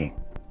started digging.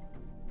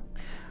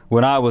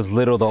 When I was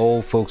little, the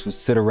old folks would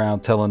sit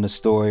around telling the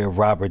story of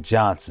Robert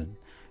Johnson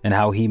and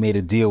how he made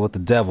a deal with the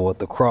devil at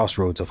the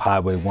crossroads of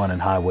Highway 1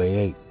 and Highway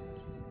 8.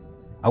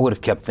 I would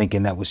have kept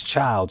thinking that was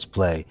child's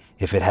play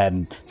if it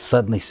hadn't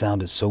suddenly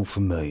sounded so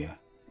familiar.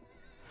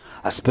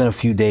 I spent a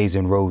few days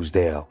in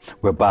Rosedale,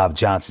 where Bob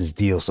Johnson's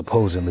deal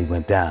supposedly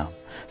went down,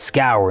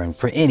 scouring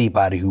for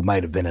anybody who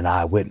might have been an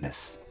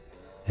eyewitness.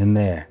 And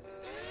there,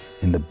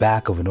 in the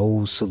back of an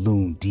old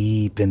saloon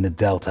deep in the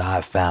Delta,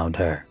 I found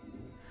her,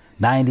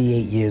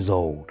 98 years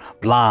old,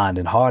 blonde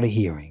and hard of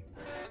hearing.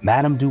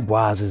 Madame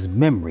Dubois's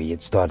memory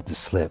had started to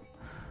slip,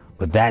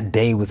 but that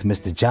day with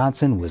Mr.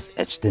 Johnson was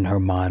etched in her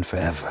mind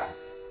forever.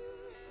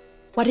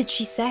 What did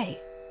she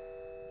say?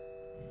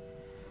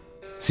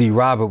 See,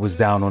 Robert was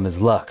down on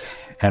his luck,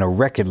 and a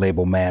record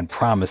label man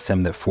promised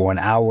him that for an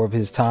hour of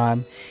his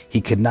time,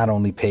 he could not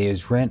only pay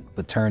his rent,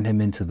 but turn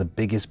him into the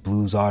biggest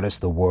blues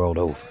artist the world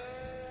over.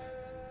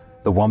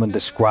 The woman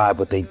described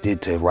what they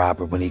did to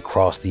Robert when he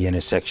crossed the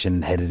intersection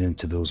and headed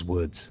into those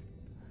woods.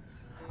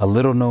 A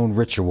little-known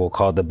ritual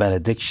called the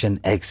Benediction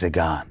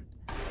Hexagon,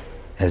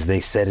 as they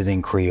said it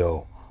in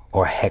Creole,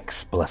 or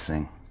hex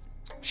blessing.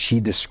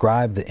 She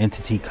described the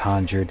entity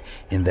conjured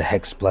in the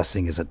hex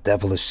blessing as a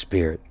devilish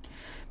spirit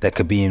that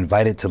could be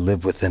invited to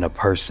live within a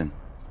person.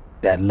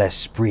 That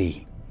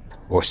l'esprit,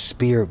 or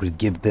spirit, would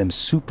give them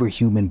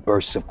superhuman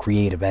bursts of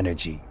creative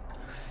energy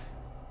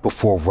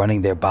before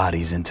running their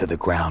bodies into the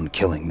ground,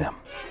 killing them.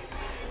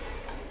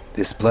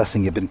 This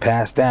blessing had been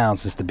passed down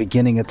since the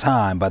beginning of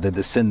time by the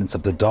descendants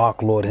of the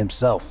Dark Lord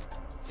himself.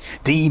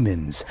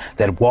 Demons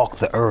that walked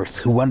the earth,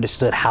 who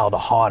understood how to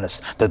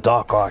harness the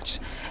dark arts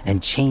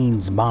and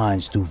change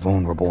minds through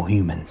vulnerable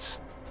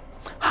humans,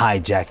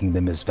 hijacking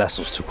them as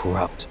vessels to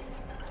corrupt.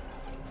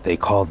 They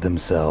called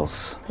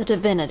themselves the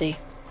Divinity.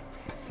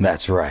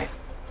 That's right.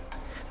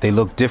 They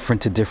look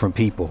different to different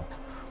people,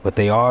 but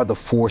they are the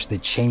force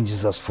that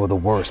changes us for the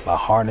worse by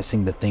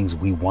harnessing the things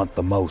we want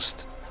the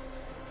most.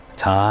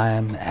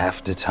 Time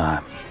after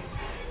time.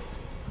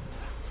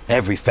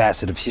 Every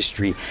facet of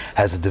history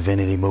has a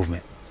divinity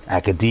movement.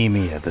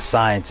 Academia, the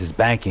sciences,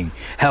 banking,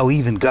 hell,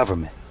 even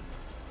government.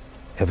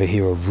 Ever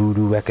hear of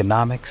voodoo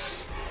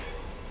economics?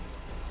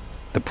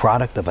 The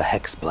product of a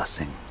hex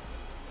blessing.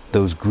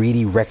 Those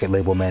greedy record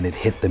label men had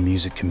hit the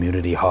music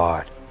community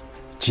hard.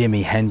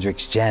 Jimi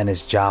Hendrix,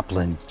 Janis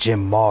Joplin,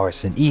 Jim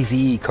Morrison,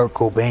 Eazy-E, Kurt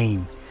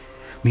Cobain.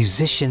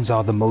 Musicians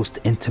are the most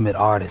intimate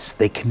artists.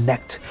 They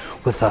connect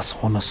with us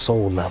on a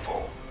soul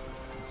level,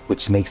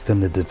 which makes them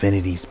the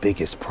divinity's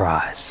biggest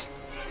prize.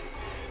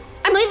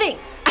 I'm leaving.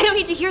 I don't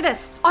need to hear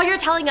this. All you're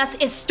telling us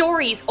is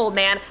stories, old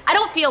man. I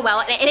don't feel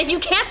well, and if you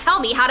can't tell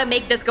me how to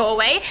make this go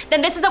away,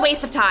 then this is a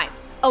waste of time.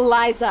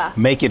 Eliza.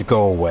 Make it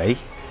go away?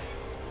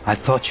 I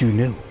thought you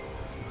knew.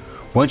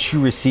 Once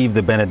you receive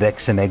the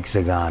Benediction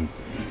Hexagon,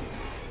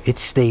 it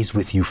stays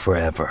with you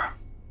forever.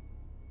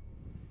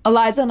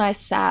 Eliza and I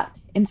sat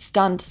in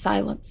stunned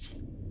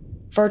silence.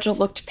 Virgil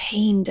looked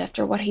pained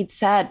after what he'd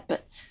said,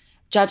 but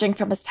judging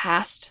from his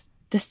past,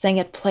 this thing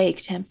had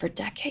plagued him for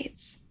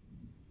decades.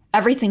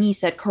 Everything he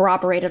said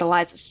corroborated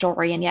Eliza's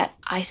story, and yet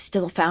I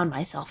still found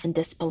myself in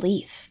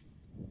disbelief.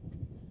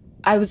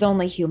 I was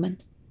only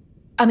human.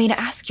 I mean,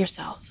 ask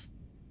yourself,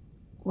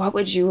 what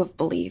would you have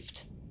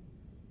believed?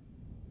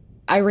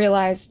 I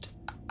realized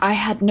I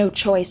had no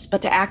choice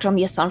but to act on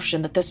the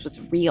assumption that this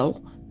was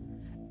real.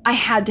 I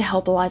had to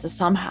help Eliza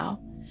somehow,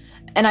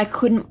 and I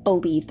couldn't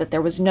believe that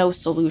there was no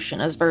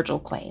solution, as Virgil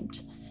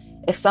claimed.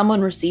 If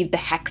someone received the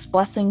hex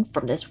blessing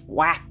from this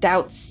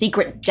whacked-out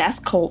secret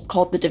death cult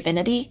called the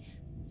Divinity,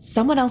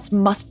 someone else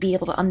must be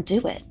able to undo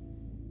it.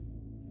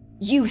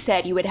 You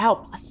said you would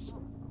help us.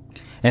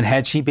 And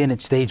had she been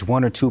at stage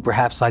 1 or 2,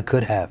 perhaps I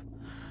could have.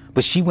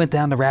 But she went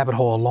down the rabbit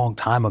hole a long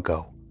time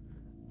ago.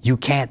 You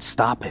can't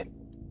stop it.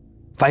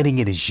 Fighting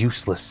it is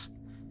useless.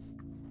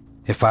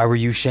 If I were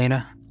you,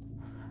 Shayna,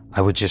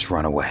 I would just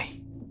run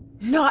away.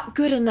 Not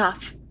good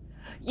enough.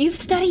 You've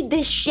studied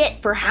this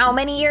shit for how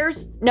many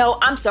years? No,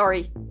 I'm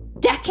sorry.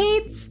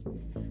 Decades?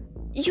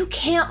 You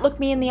can't look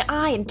me in the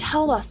eye and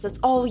tell us that's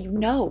all you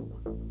know.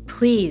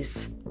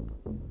 Please.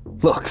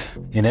 Look,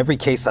 in every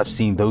case I've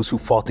seen, those who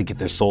fought to get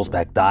their souls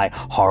back die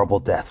horrible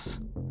deaths.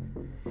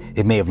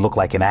 It may have looked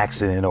like an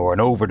accident or an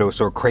overdose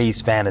or a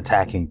crazed fan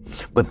attacking,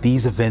 but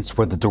these events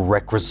were the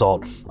direct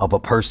result of a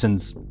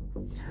person's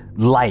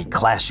light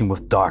clashing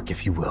with dark,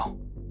 if you will.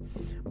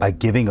 By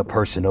giving a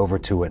person over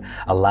to it,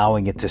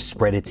 allowing it to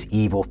spread its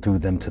evil through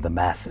them to the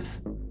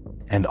masses,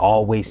 and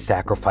always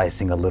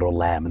sacrificing a little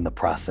lamb in the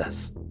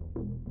process.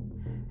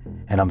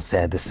 And I'm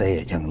sad to say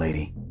it, young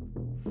lady,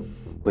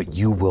 but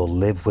you will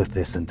live with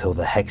this until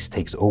the hex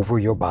takes over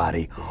your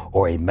body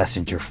or a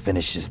messenger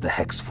finishes the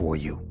hex for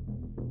you.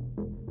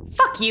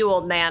 Fuck you,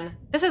 old man.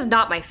 This is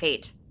not my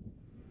fate.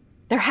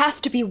 There has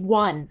to be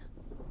one.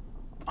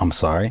 I'm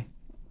sorry?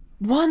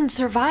 One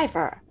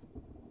survivor.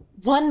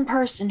 One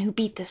person who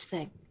beat this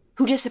thing,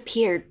 who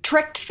disappeared,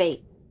 tricked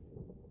fate.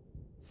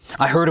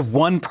 I heard of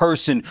one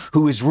person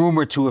who is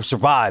rumored to have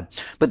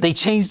survived, but they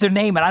changed their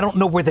name and I don't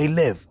know where they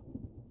live.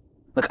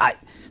 Look, I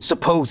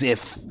suppose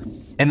if,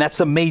 and that's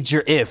a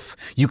major if,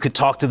 you could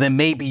talk to them,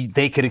 maybe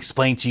they could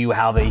explain to you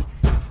how they...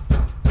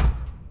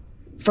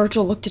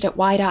 Virgil looked at it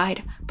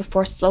wide-eyed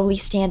before slowly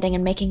standing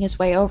and making his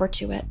way over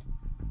to it.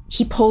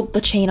 He pulled the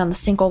chain on the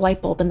single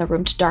light bulb in the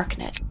room to darken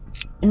it,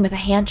 and with a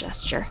hand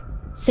gesture,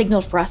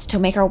 signaled for us to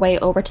make our way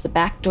over to the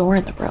back door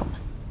in the room.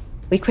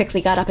 We quickly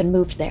got up and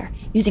moved there,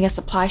 using a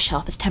supply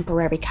shelf as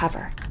temporary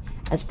cover,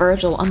 as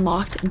Virgil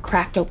unlocked and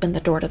cracked open the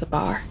door to the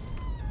bar.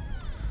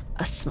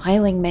 A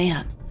smiling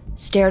man,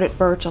 stared at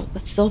Virgil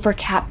with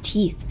silver-capped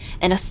teeth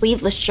and a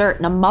sleeveless shirt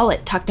and a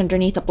mullet tucked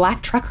underneath a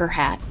black trucker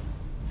hat.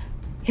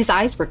 His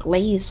eyes were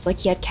glazed like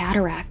he had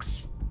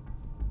cataracts.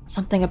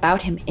 Something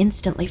about him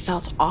instantly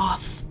felt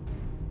off.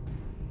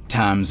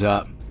 Time's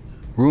up.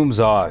 Room's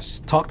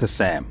ours. Talk to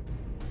Sam.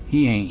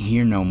 He ain't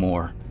here no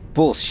more.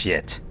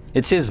 Bullshit.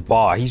 It's his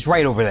bar. He's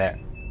right over there.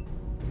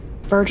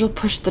 Virgil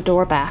pushed the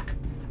door back,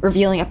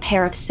 revealing a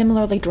pair of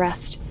similarly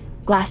dressed,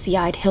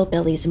 glassy-eyed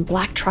hillbillies in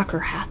black trucker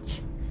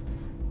hats.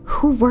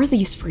 Who were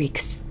these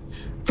freaks?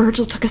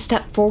 Virgil took a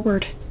step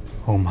forward.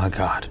 Oh my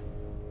God.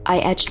 I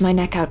edged my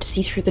neck out to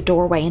see through the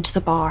doorway into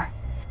the bar.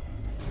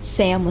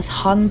 Sam was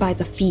hung by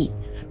the feet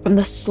from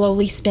the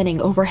slowly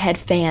spinning overhead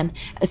fan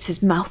as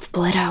his mouth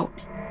bled out.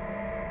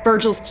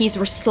 Virgil's keys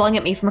were slung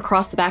at me from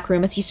across the back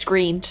room as he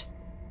screamed.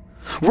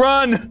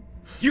 Run!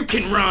 You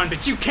can run,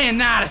 but you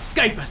cannot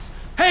escape us.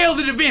 Hail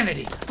the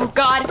divinity! Oh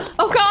God!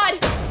 Oh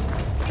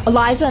God!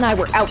 Eliza and I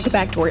were out the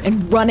back door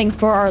and running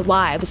for our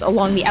lives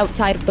along the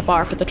outside of the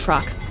bar for the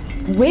truck.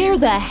 Where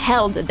the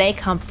hell did they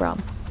come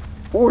from?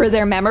 Were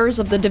there members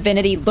of the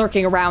divinity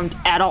lurking around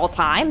at all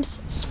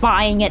times,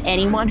 spying at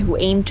anyone who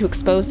aimed to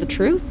expose the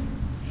truth?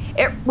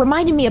 It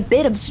reminded me a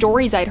bit of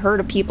stories I'd heard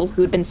of people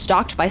who'd been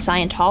stalked by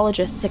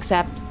Scientologists,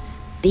 except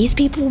these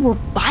people were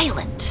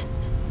violent.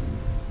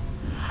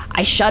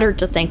 I shuddered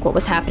to think what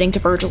was happening to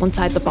Virgil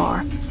inside the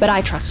bar, but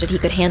I trusted he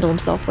could handle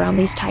himself around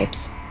these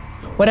types.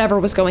 Whatever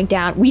was going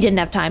down, we didn't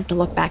have time to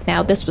look back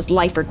now. This was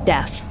life or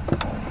death.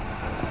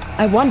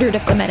 I wondered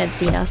if the men had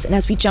seen us, and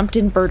as we jumped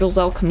in Virgil's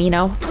El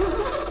Camino...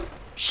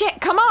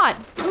 Shit, come on!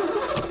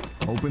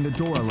 Open the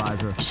door,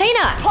 Eliza.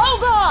 Shayna!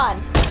 Hold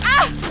on!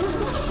 Ah!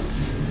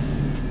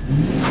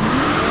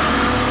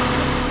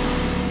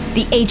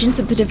 The agents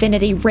of the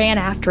divinity ran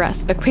after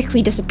us, but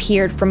quickly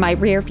disappeared from my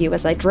rear view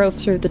as I drove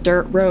through the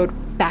dirt road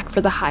back for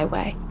the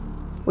highway.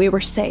 We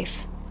were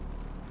safe.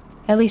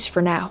 At least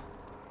for now.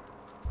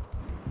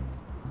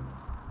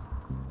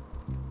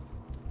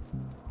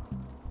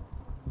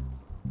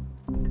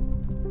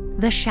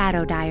 The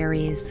Shadow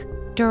Diaries,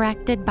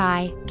 directed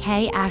by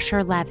Kay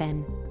Asher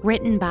Levin,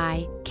 written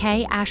by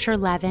Kay Asher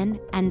Levin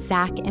and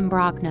Zach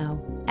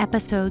Imbrogno.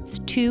 Episodes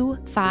 2,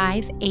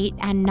 5, 8,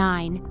 and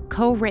 9,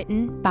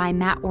 co-written by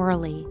Matt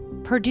Worley.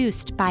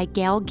 Produced by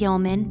Gail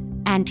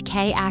Gilman and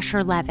Kay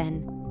Asher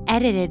Levin.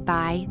 Edited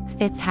by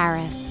Fitz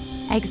Harris.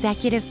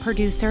 Executive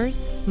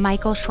producers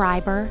Michael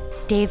Schreiber,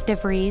 Dave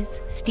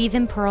DeVries,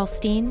 Stephen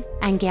Pearlstein,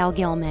 and Gail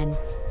Gilman.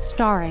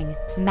 Starring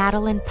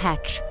Madeline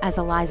Petch as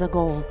Eliza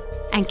Gold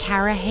and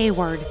Kara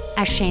Hayward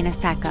as Shayna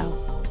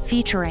Secco.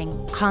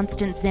 Featuring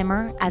Constance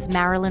Zimmer as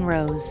Marilyn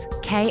Rose,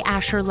 Kay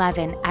Asher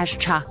Levin as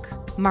Chuck,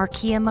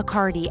 Markia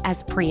McCarty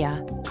as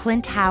Priya,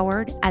 Clint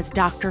Howard as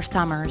Dr.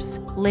 Summers,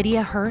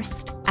 Lydia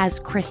Hurst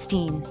as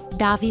Christine,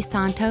 Davi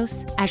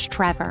Santos as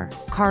Trevor,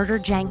 Carter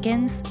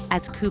Jenkins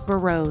as Cooper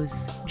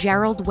Rose,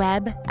 Gerald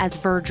Webb as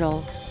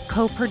Virgil,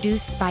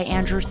 co-produced by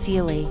Andrew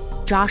Seeley,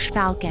 Josh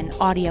Falcon,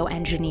 audio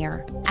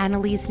engineer,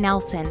 Annalise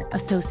Nelson,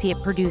 associate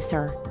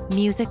producer,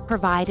 music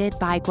provided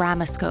by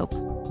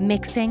Gramoscope,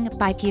 mixing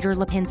by Peter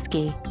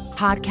Lipinski,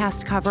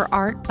 podcast cover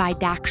art by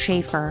Dak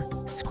Schaefer,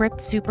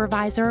 script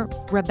supervisor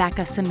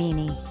Rebecca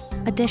Samini.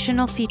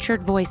 Additional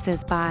featured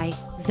voices by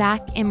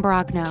Zach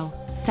Imbrogno,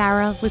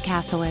 Sarah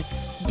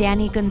Lukasiewicz,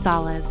 Danny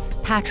Gonzalez,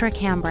 Patrick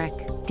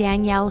Hambrick,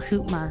 Danielle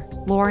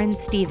Hootmer, Lauren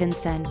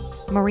Stevenson,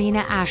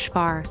 Marina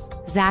Ashvar,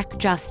 Zach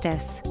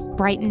Justice,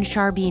 Brighton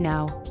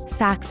Charbino,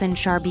 Saxon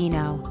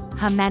Charbino,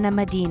 Jimena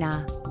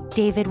Medina,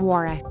 David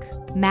Warwick,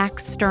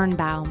 Max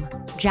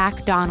Sternbaum,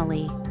 Jack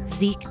Donnelly,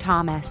 Zeke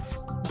Thomas,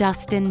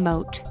 Dustin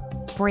Moat,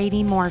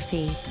 Brady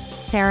Morphy,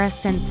 Sarah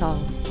Sinsel,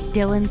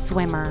 Dylan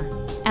Swimmer,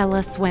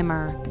 Ella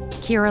Swimmer,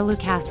 Kira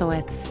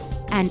Lukasiewicz,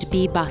 and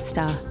B.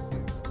 Busta.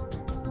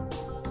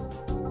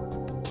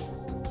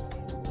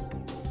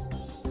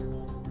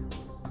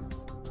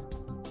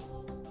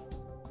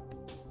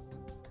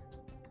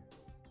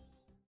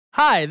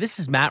 Hi, this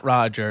is Matt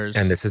Rogers.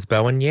 And this is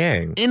Bowen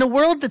Yang. In a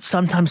world that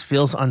sometimes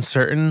feels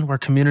uncertain, where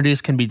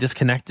communities can be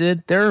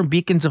disconnected, there are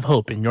beacons of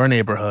hope in your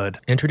neighborhood.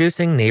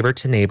 Introducing Neighbor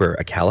to Neighbor,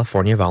 a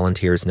California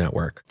volunteers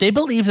network. They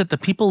believe that the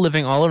people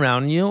living all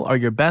around you are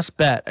your best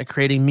bet at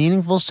creating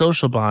meaningful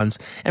social bonds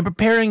and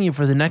preparing you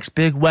for the next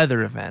big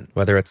weather event.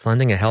 Whether it's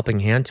lending a helping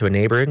hand to a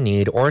neighbor in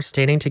need or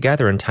standing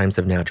together in times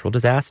of natural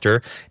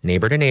disaster,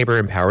 Neighbor to Neighbor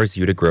empowers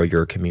you to grow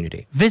your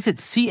community. Visit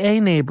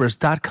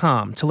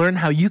caneighbors.com to learn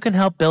how you can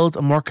help build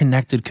a more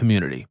connected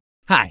community.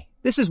 Hi,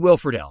 this is Will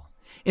Friedle.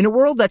 In a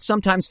world that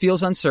sometimes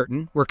feels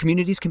uncertain, where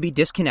communities can be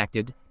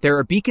disconnected, there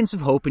are beacons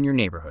of hope in your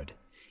neighborhood.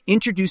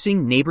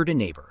 Introducing Neighbor to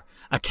Neighbor,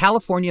 a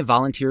California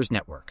volunteers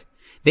network.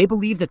 They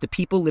believe that the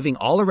people living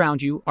all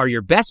around you are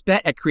your best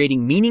bet at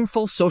creating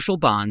meaningful social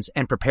bonds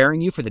and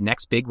preparing you for the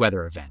next big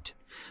weather event.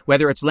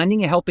 Whether it's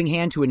lending a helping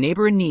hand to a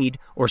neighbor in need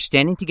or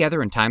standing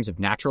together in times of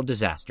natural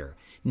disaster,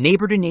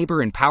 Neighbor to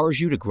Neighbor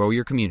empowers you to grow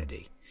your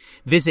community.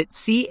 Visit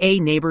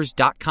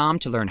caneighbors.com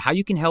to learn how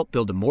you can help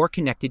build a more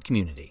connected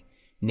community.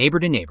 Neighbor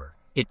to Neighbor.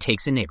 It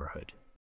takes a neighborhood.